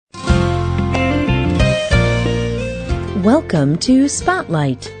Welcome to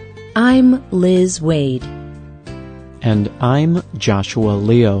Spotlight. I'm Liz Wade. And I'm Joshua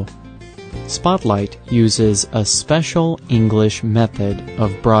Leo. Spotlight uses a special English method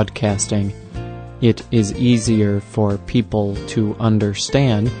of broadcasting. It is easier for people to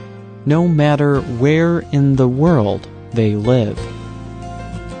understand no matter where in the world they live.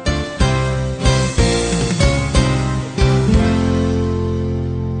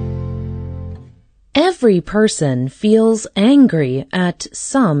 Every person feels angry at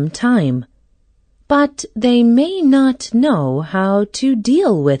some time, but they may not know how to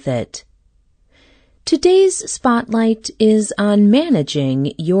deal with it. Today's spotlight is on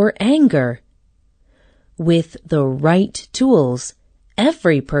managing your anger. With the right tools,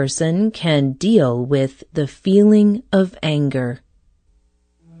 every person can deal with the feeling of anger.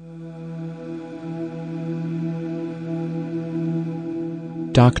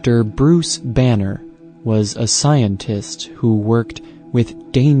 Dr. Bruce Banner was a scientist who worked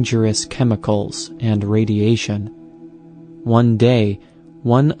with dangerous chemicals and radiation. One day,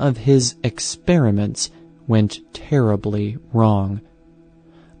 one of his experiments went terribly wrong.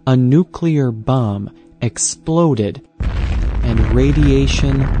 A nuclear bomb exploded and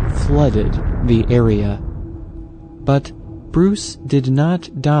radiation flooded the area. But Bruce did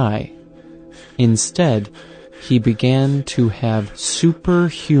not die. Instead, he began to have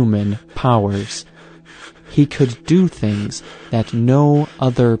superhuman powers. He could do things that no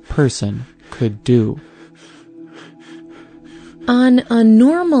other person could do. On a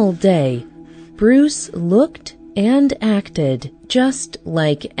normal day, Bruce looked and acted just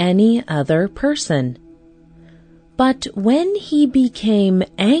like any other person. But when he became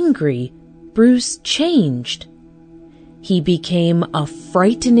angry, Bruce changed. He became a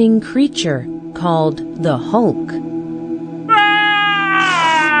frightening creature called the Hulk.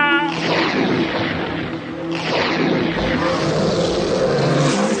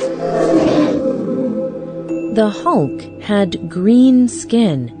 The Hulk had green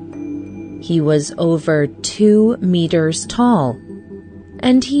skin. He was over 2 meters tall,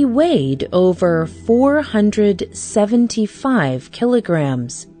 and he weighed over 475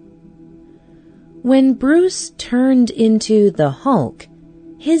 kilograms. When Bruce turned into the Hulk,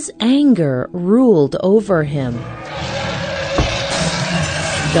 his anger ruled over him.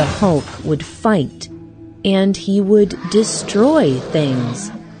 The Hulk would fight, and he would destroy things.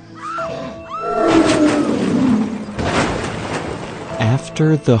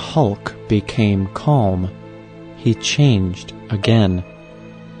 After the Hulk became calm, he changed again.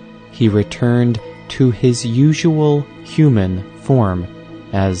 He returned to his usual human form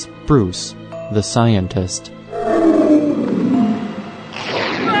as Bruce, the scientist.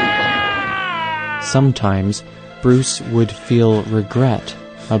 Sometimes Bruce would feel regret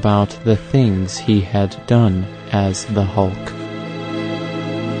about the things he had done as the Hulk.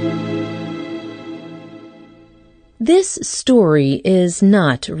 This story is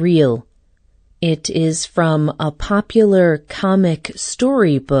not real. It is from a popular comic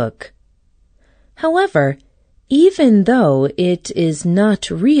storybook. However, even though it is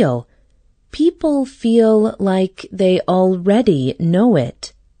not real, people feel like they already know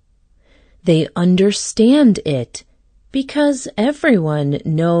it. They understand it because everyone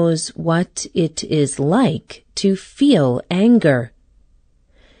knows what it is like to feel anger.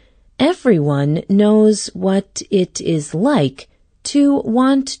 Everyone knows what it is like to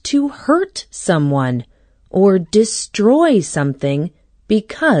want to hurt someone or destroy something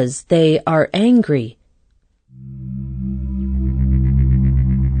because they are angry.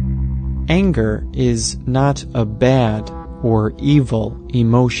 Anger is not a bad or evil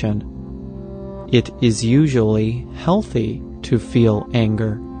emotion. It is usually healthy to feel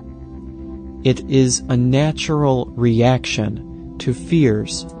anger. It is a natural reaction to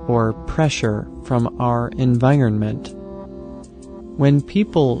fears or pressure from our environment. When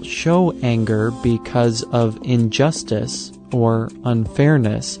people show anger because of injustice or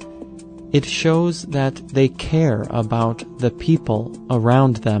unfairness, it shows that they care about the people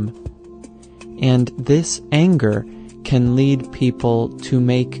around them. And this anger can lead people to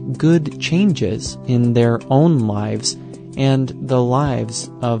make good changes in their own lives and the lives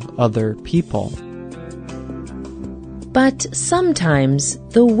of other people. But sometimes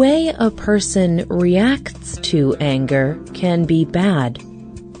the way a person reacts to anger can be bad.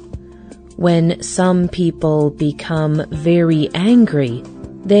 When some people become very angry,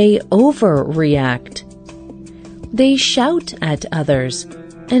 they overreact. They shout at others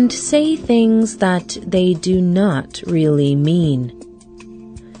and say things that they do not really mean.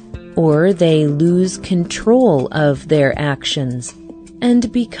 Or they lose control of their actions and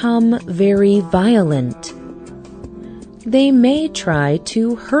become very violent. they may try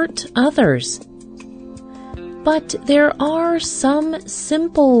to hurt others. But there are some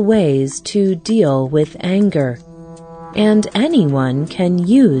simple ways to deal with anger, and anyone can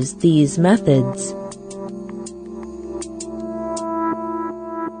use these methods.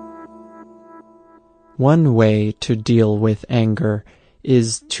 One way to deal with anger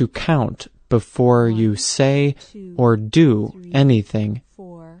is to count before you say or do anything.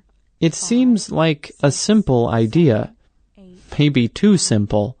 It seems like a simple idea, maybe too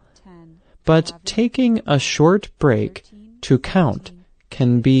simple, but taking a short break to count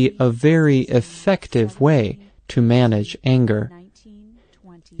can be a very effective way to manage anger.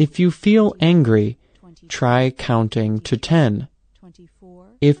 If you feel angry, try counting to 10.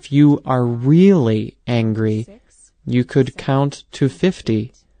 If you are really angry, you could count to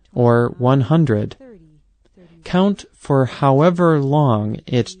 50 or 100. Count for however long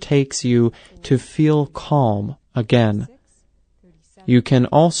it takes you to feel calm again. You can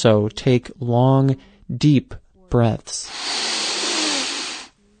also take long, deep breaths.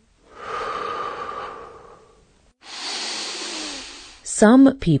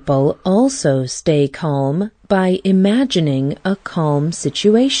 Some people also stay calm by imagining a calm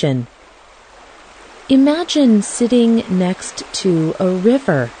situation. Imagine sitting next to a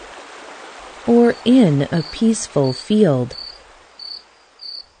river or in a peaceful field.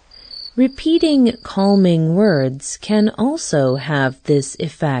 Repeating calming words can also have this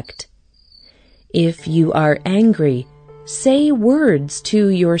effect. If you are angry, say words to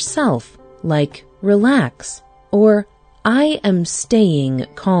yourself like relax or I am staying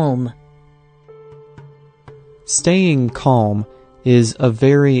calm. Staying calm is a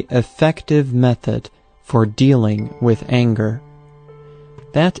very effective method for dealing with anger.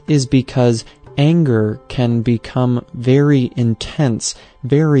 That is because anger can become very intense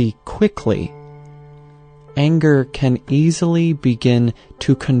very quickly. Anger can easily begin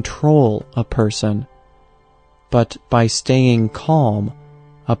to control a person. But by staying calm,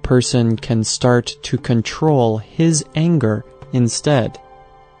 a person can start to control his anger instead.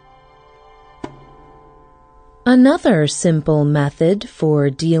 Another simple method for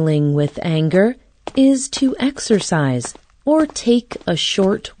dealing with anger is to exercise or take a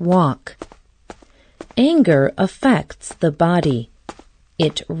short walk. Anger affects the body.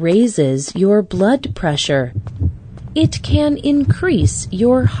 It raises your blood pressure. It can increase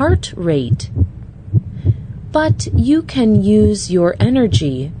your heart rate. But you can use your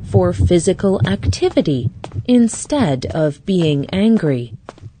energy for physical activity instead of being angry.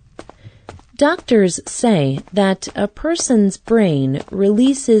 Doctors say that a person's brain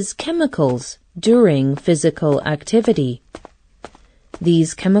releases chemicals during physical activity.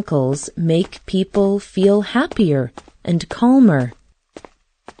 These chemicals make people feel happier and calmer.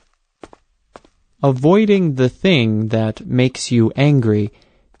 Avoiding the thing that makes you angry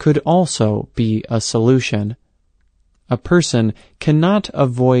could also be a solution. A person cannot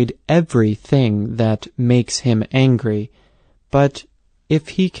avoid everything that makes him angry, but if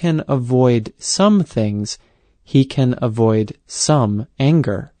he can avoid some things, he can avoid some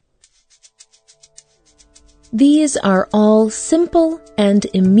anger. These are all simple and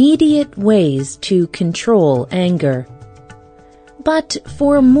immediate ways to control anger. But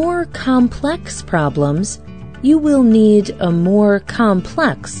for more complex problems, you will need a more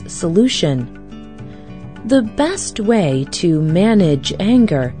complex solution. The best way to manage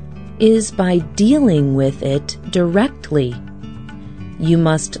anger is by dealing with it directly. You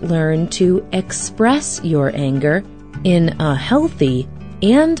must learn to express your anger in a healthy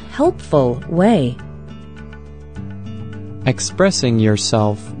and helpful way. Expressing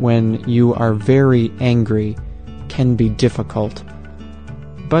yourself when you are very angry can be difficult,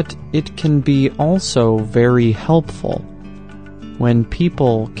 but it can be also very helpful. When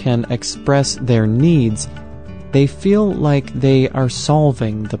people can express their needs, they feel like they are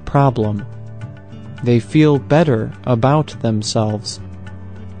solving the problem. They feel better about themselves.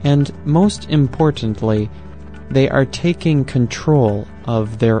 And most importantly, they are taking control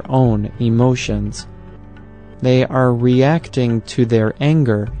of their own emotions. They are reacting to their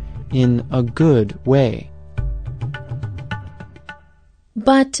anger in a good way.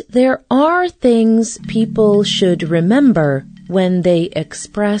 But there are things people should remember when they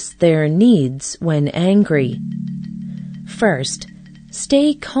express their needs when angry. First,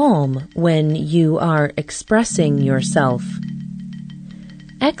 stay calm when you are expressing yourself.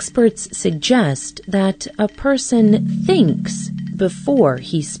 Experts suggest that a person thinks before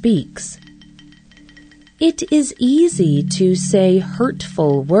he speaks. It is easy to say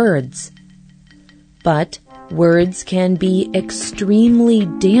hurtful words, but words can be extremely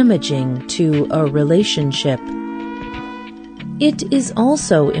damaging to a relationship. It is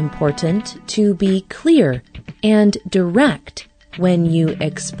also important to be clear and direct when you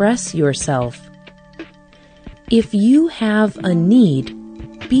express yourself. If you have a need,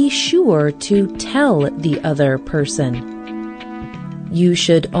 be sure to tell the other person. You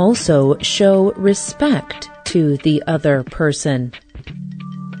should also show respect to the other person.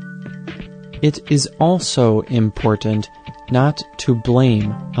 It is also important not to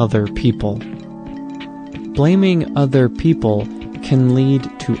blame other people. Blaming other people can lead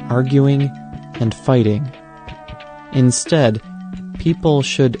to arguing and fighting. Instead, people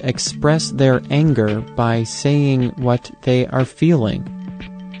should express their anger by saying what they are feeling.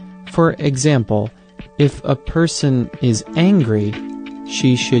 For example, if a person is angry,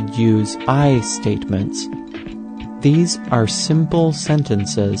 she should use I statements. These are simple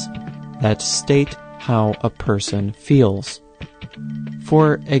sentences that state how a person feels.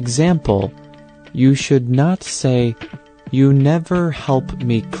 For example, you should not say, "You never help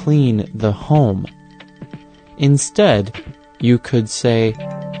me clean the home." Instead, you could say,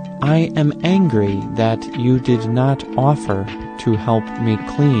 "I am angry that you did not offer to help me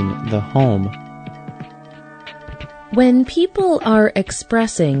clean the home." When people are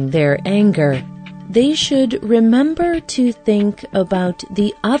expressing their anger, they should remember to think about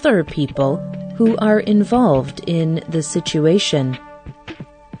the other people who are involved in the situation.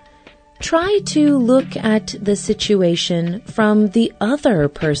 Try to look at the situation from the other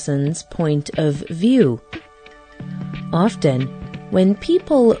person's point of view. Often, when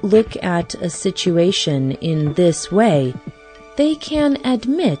people look at a situation in this way, they can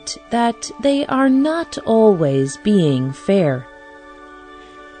admit that they are not always being fair.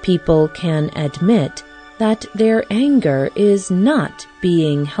 People can admit that their anger is not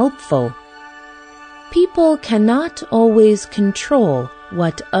being helpful. People cannot always control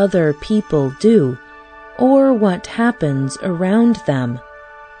what other people do or what happens around them.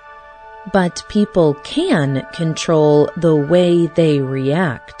 But people can control the way they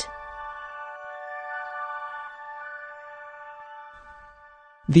react.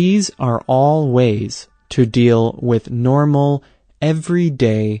 These are all ways to deal with normal,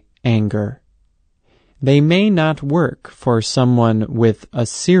 everyday anger. They may not work for someone with a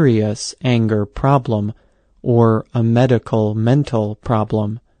serious anger problem or a medical mental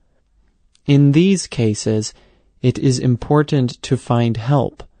problem. In these cases, it is important to find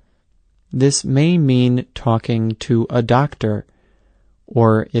help. This may mean talking to a doctor,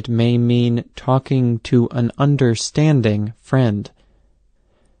 or it may mean talking to an understanding friend.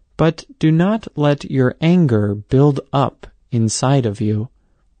 But do not let your anger build up inside of you.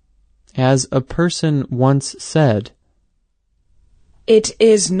 As a person once said, "It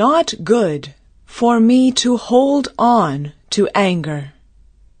is not good for me to hold on to anger.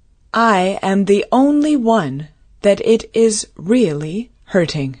 I am the only one that it is really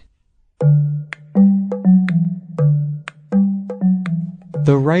hurting."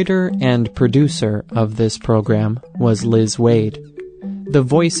 The writer and producer of this program was Liz Wade. The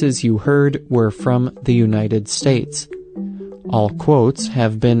voices you heard were from the United States. All quotes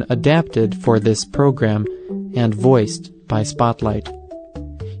have been adapted for this program and voiced by Spotlight.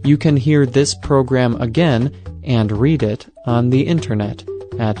 You can hear this program again and read it on the internet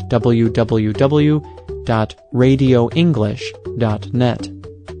at www.radioenglish.net.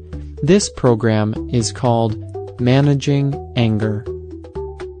 This program is called Managing Anger.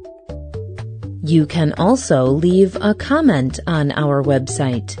 You can also leave a comment on our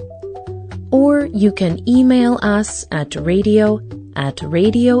website, or you can email us at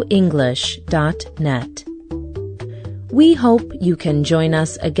radio@radioenglish.net. We hope you can join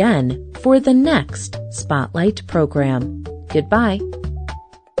us again for the next Spotlight program. Goodbye.